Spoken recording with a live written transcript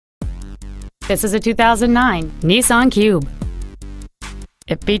This is a 2009 Nissan Cube.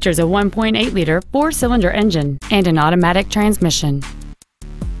 It features a 1.8-liter four-cylinder engine and an automatic transmission.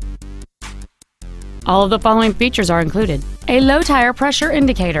 All of the following features are included: a low tire pressure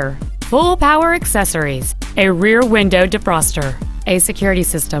indicator, full power accessories, a rear window defroster, a security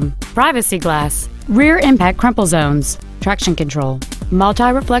system, privacy glass, rear impact crumple zones, traction control,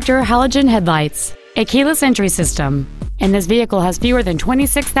 multi-reflector halogen headlights, a keyless entry system, and this vehicle has fewer than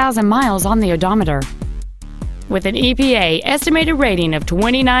 26,000 miles on the odometer. With an EPA estimated rating of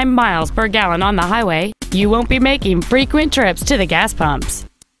 29 miles per gallon on the highway, you won't be making frequent trips to the gas pumps.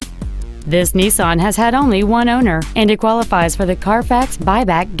 This Nissan has had only one owner, and it qualifies for the Carfax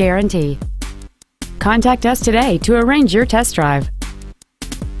buyback guarantee. Contact us today to arrange your test drive.